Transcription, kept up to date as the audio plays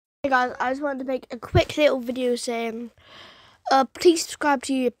guys, I just wanted to make a quick little video saying, please subscribe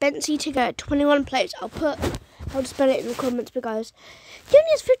to BncnyTggr21 plays. I'll just put it in the comments, but guys, he only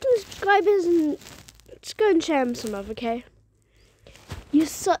has 15 subscribers, and just go and share him some love, okay? You're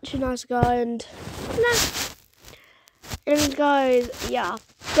such a nice guy, and guys, yeah,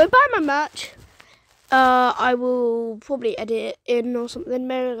 go buy my merch. I will probably edit it in or something.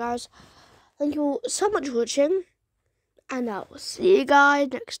 Maybe, guys, thank you all so much for watching, and I will see you guys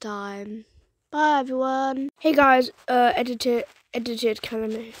next time. Bye, everyone. Hey guys, edit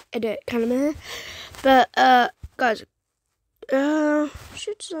Calama. But guys,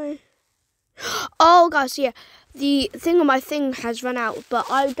 should say. Oh, guys, yeah, the thing on my thing has run out, but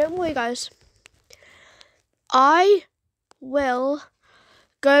don't worry, guys. I will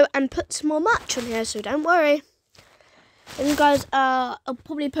go and put some more merch on here, so don't worry. And guys, I'll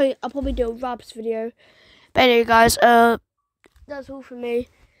probably do a Rabs video. But anyway, guys, that's all from me.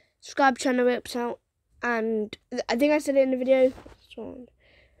 Subscribe, channel rips out, and I think I said it in the video.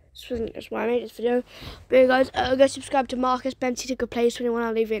 That's why I made this video. But anyway, guys, go subscribe to Marcus BncnyTggr21.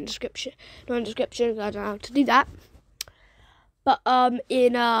 I'll leave it in the description. Not in the description. I don't know how to do that. But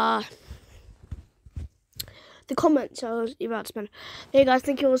in the comments, I was about to spend. Hey guys,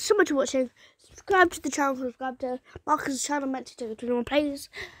 thank you all so much for watching. Subscribe to the channel. Subscribe to Marcus' channel, BncnyTggr21 plays.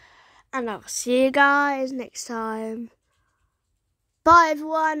 And I'll see you guys next time. Bye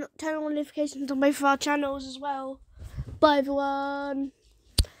everyone. Turn on notifications on both of our channels as well. Bye everyone.